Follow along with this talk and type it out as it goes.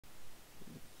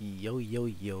Yo yo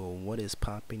yo, what is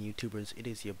poppin' YouTubers? It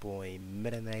is your boy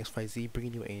MetaXYZ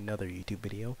bringing you another YouTube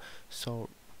video.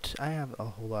 I have a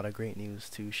whole lot of great news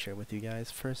to share with you guys.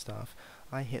 First off,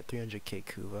 I hit 300k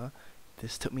Kuva.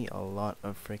 This took me a lot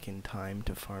of freaking time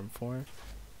to farm for,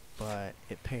 but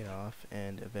it paid off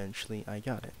and eventually I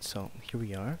got it. So here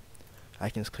we are.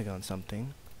 I can just click on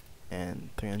something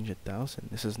and 300,000.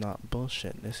 This is not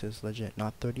bullshit. This is legit.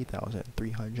 Not 30,000,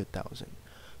 300,000.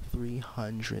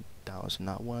 300,000,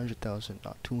 not 100,000,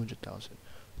 not 200,000,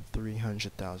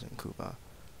 300,000 Kuva.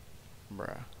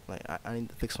 Bruh. Like, I need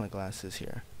to fix my glasses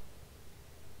here.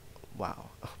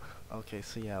 Wow. Okay,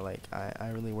 so yeah, like,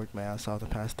 I really worked my ass off the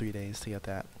past 3 days to get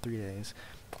that. 3 days.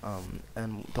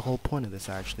 And the whole point of this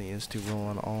actually is to roll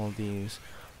on all of these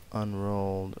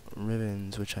unrolled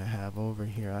ribbons which I have over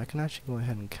here. I can actually go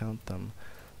ahead and count them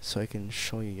so I can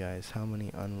show you guys how many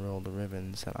unrolled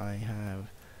ribbons that I have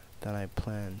that I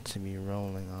plan to be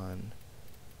rolling on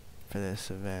for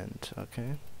this event,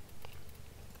 okay?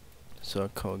 So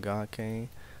Kogake,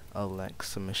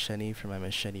 Alexa Machete for my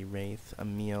Machete Wraith,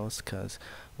 Amios, cause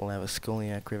we'll have a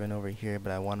Skoliak ribbon over here,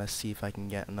 but I wanna see if I can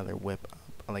get another whip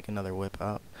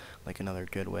up, like another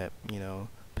good whip, you know,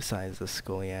 besides the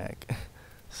Skoliak.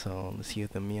 So let's see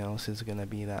if the Mios is gonna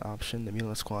be that option. The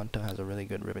Mulus Quanta has a really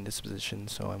good ribbon disposition,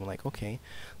 so I'm like, okay,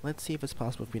 let's see if it's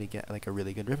possible for me to get like a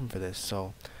really good ribbon for this.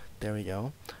 So there we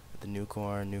go. The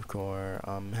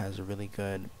Nucor has a really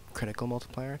good critical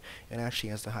multiplier. It actually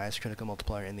has the highest critical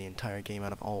multiplier in the entire game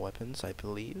out of all weapons, I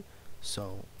believe.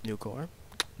 So Nucor,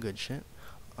 good shit.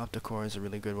 Opticore is a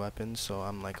really good weapon, so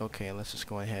I'm like, okay, let's just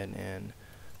go ahead and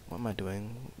what am I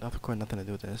doing? Opticore nothing to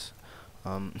do with this.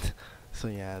 So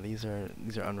yeah, these are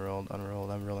unrolled.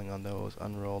 I'm rolling on those.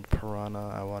 Unrolled Piranha,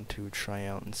 I want to try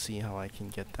out and see how I can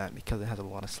get that because it has a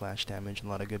lot of slash damage and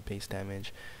a lot of good base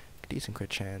damage. Decent crit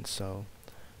chance, so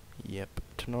yep.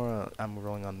 Tenora, I'm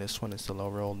rolling on this one. It's the low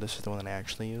roll. This is the one that I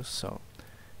actually use, so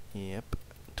yep.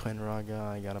 Twin Raga,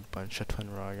 I got a bunch of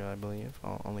Twin Raga, I believe.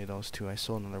 Only those two. I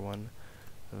sold another one.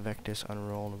 Vectis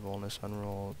unrolled, Volnus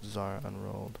unrolled, Zara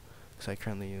unrolled, because I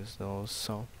currently use those,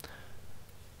 so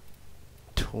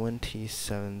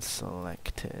 27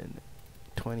 selected,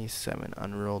 27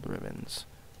 unrolled ribbons.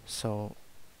 So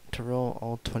to roll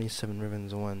all 27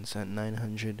 ribbons once at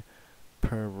 900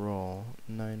 per roll,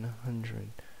 900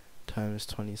 times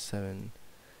 27,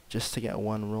 just to get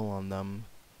one roll on them,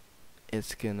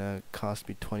 it's gonna cost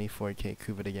me 24k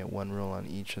Kuva to get one roll on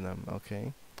each of them,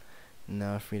 okay?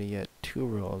 Now for me to get two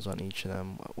rolls on each of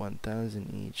them,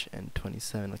 1,000 each and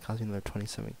 27, it costs me another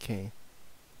 27k.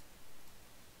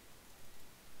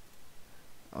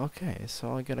 Okay, so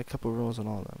I'll get a couple rolls on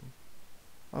all of them.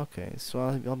 Okay, so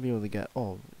I'll be able to get,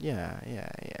 oh yeah,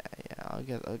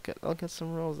 I'll get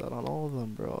some rolls out on all of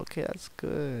them, bro. Okay, that's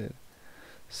good.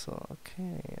 So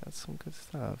okay, that's some good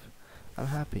stuff. I'm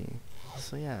happy.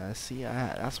 So yeah, see,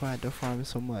 that's why I had to farm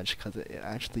so much, cause it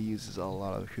actually uses a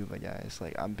lot of Kuva, guys.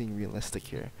 Like, I'm being realistic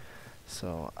here.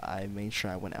 So I made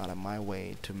sure I went out of my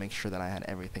way to make sure that I had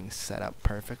everything set up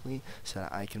perfectly so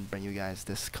that I can bring you guys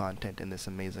this content in this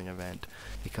amazing event,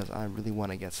 because I really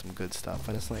want to get some good stuff.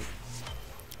 But it's like,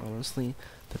 honestly,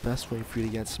 the best way for you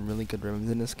to get some really good ribbons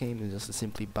in this game is just to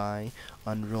simply buy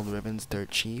unrolled ribbons dirt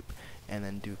cheap, and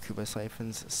then do Kuva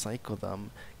siphons, cycle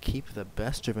them, keep the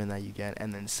best ribbon that you get,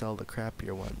 and then sell the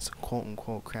crappier ones, quote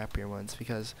unquote crappier ones,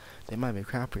 because they might be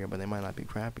crappier, but they might not be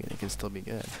crappy, they can still be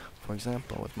good. For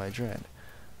example, with my Dread,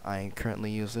 I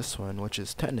currently use this one, which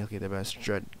is technically the best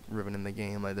Dread ribbon in the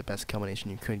game, like the best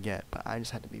combination you could get, but I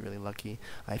just had to be really lucky.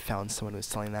 I found someone who was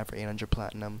selling that for 800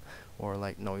 platinum, or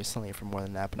like, no, he's selling it for more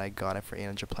than that, but I got it for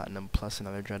 800 platinum plus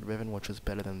another Dread ribbon, which was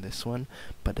better than this one,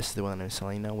 but this is the one that I'm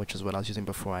selling now, which is what I was using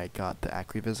before I got the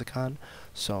Acri Visicon.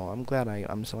 So I'm glad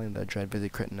I'm selling the Dread Visi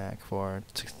Crit Knack for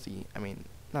 60, I mean,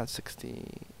 not 60,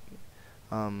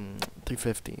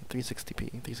 350,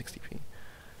 360p.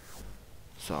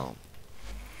 So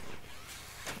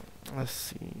let's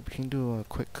see, we can do a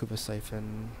quick Kuva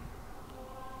siphon.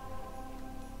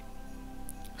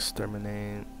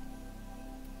 Exterminate.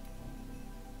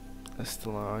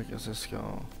 Estelar, let's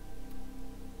go.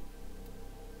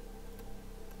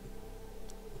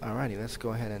 Alrighty, let's go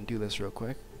ahead and do this real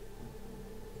quick.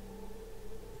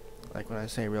 Like, when I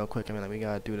say real quick, I mean like we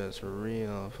gotta do this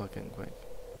real fucking quick.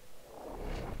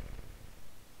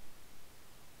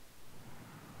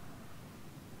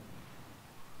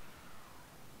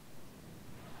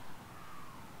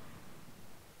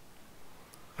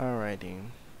 Alrighty.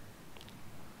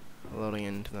 Loading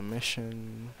into the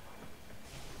mission.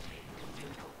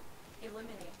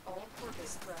 Eliminate all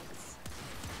Corvus threats.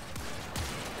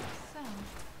 So,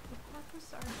 the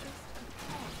Corvus are just a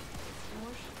cause for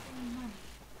shipping money.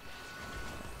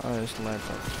 I just let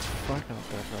the fuck out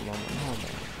there for a moment. Hold on.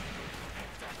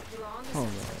 You're on the Hold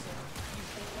sensor, on. sir. You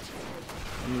think what you did.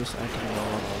 I'm just acting low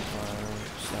on fire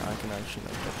so I can actually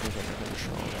like get things under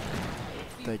control.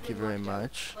 You've Thank you been very locked out.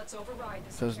 much. Let's override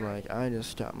this Cause security. like I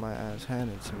just got my ass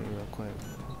handed to me real quick.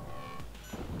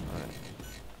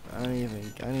 I didn't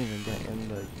even get in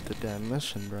the damn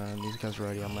mission, bro. And these guys are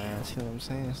already on my ass. You know what I'm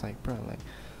saying? It's like, bro, like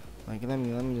let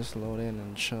me just load in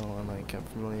and chill and like get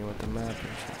familiar with the map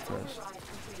and shit first. Override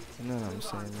complete. You know what I'm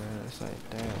saying, man? It's like,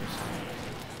 damn.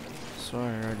 So I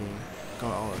already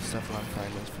got all the stuff I'm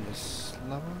finding from this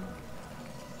level.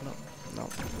 No, no.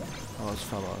 Oh, it's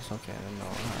fellows. Okay, no,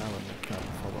 I wouldn't count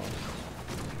fellows.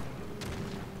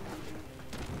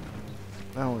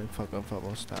 I only fuck up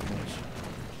fellows that much.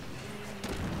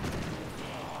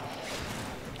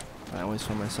 I always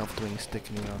find myself doing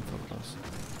sticky on fellows.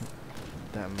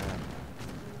 That map.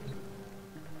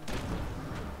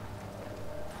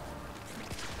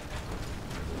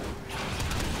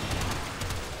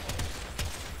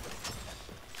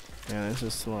 Yeah, this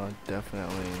is slot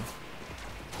definitely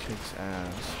kicks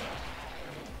ass.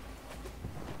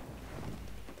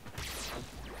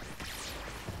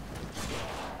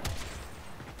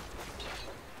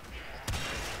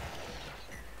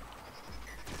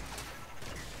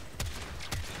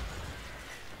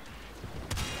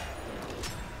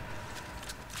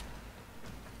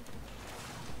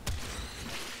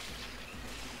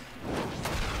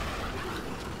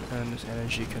 And this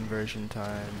energy conversion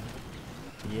time.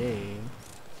 Yay.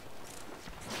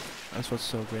 That's what's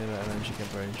so great about energy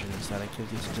conversion is that it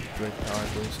gives you such a great power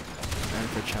boost and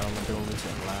for channel abilities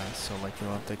that last, so like you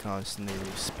don't have to constantly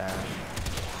respam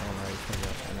and like put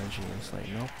up energy. It's like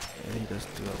nope, you just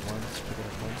do it once, pick it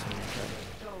up once and you're good.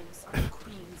 Those are the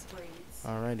Queen's braids.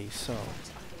 Alrighty, so What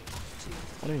are they up to?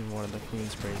 what do you mean what are the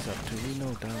Queen's braids up to? We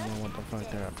know damn well what the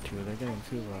fuck they're up to. They're getting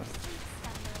Kuva.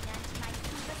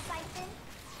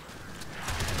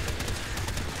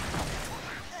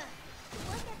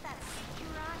 Look at that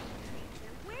scrawny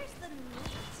creature. Where's the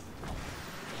meat?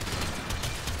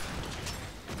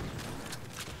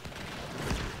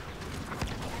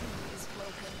 Enemy is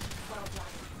broken. Well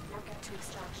done. We'll get to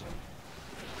extraction.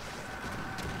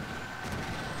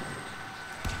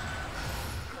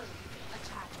 Good.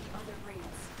 Attack the other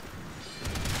braids.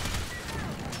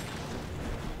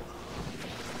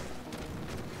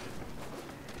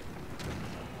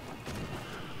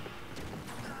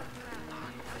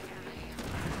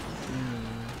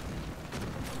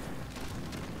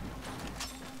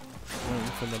 Waiting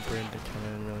for the braid to come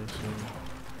in really soon.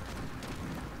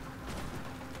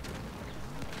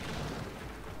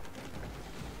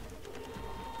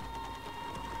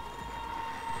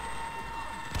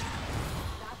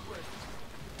 That worked.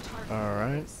 Target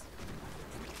Alright. others.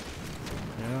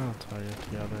 Yeah, I'll target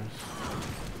the others.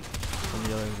 And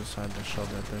the others decide to show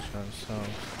their bitch themselves.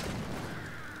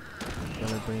 The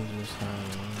other brings this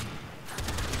time.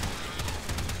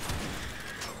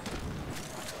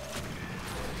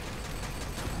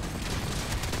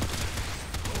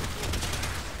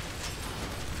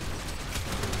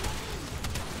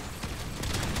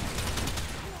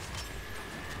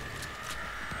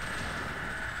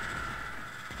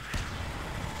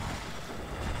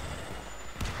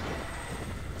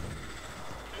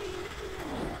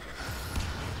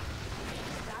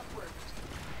 That worked.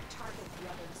 Target the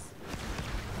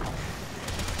others.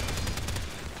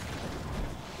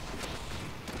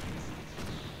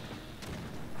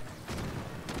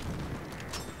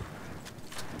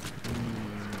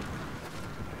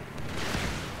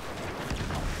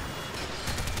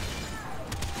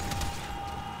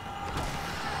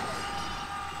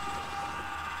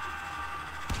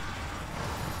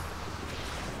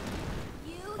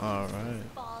 You use Alright. these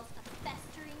balls of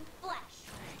festering flesh.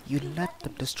 You let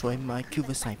them destroy my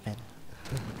Kuva siphon.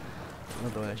 I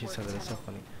love the way that she said it, it's so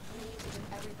funny. We need to do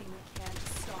everything we can to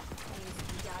stop Queens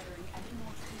from gathering any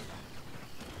more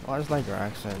Kuva. Well, I just like her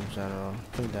accent in general.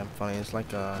 Pretty damn funny. It's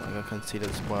like a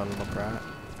conceited, spoiled little brat.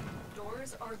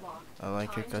 Doors are locked. I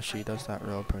like it because she does that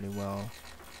role pretty well.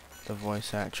 The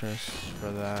voice actress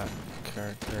for that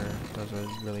character does a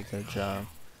really good job.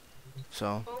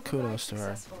 So, Override kudos to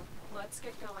her. successful. Let's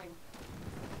get going.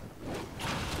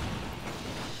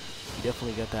 You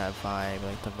definitely get that vibe,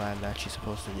 like the vibe that she's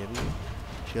supposed to give you.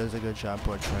 She does a good job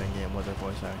portraying it with her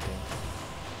voice acting.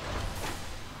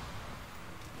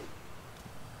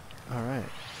 Alright.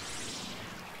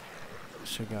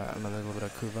 So got another little bit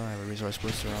of Kuva. I have a resource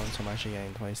booster on, so I'm actually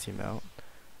getting twice the amount.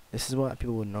 This is what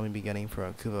people would normally be getting for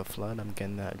a Kuva flood. I'm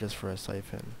getting that just for a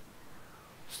siphon.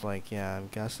 It's like, yeah, I'm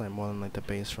guessing like more than like the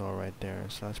base roll right there,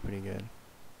 so that's pretty good.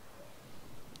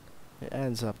 It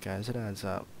adds up, guys. It adds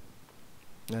up.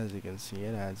 As you can see,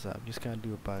 it adds up. You just gotta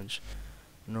do a bunch.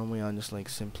 Normally I'll just like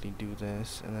simply do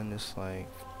this and then just like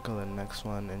go to the next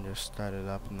one and just start it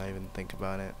up and not even think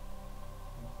about it.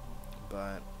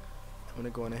 But I'm gonna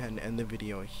go on ahead and end the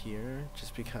video here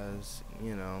just because,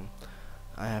 you know,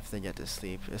 I have to get to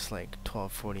sleep. It's like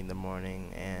 12:40 in the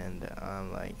morning and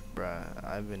I'm like, bruh,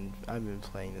 I've been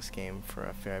playing this game for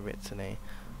a fair bit today.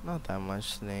 Not that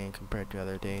much today compared to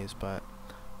other days, but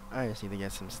I just need to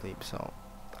get some sleep, so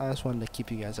I just wanted to keep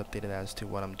you guys updated as to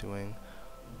what I'm doing.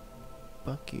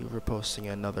 Fuck you for posting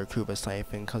another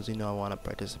Kuva-Cycling because you know I want to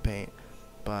participate,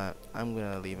 but I'm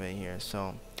gonna leave it here,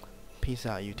 so peace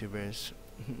out, YouTubers.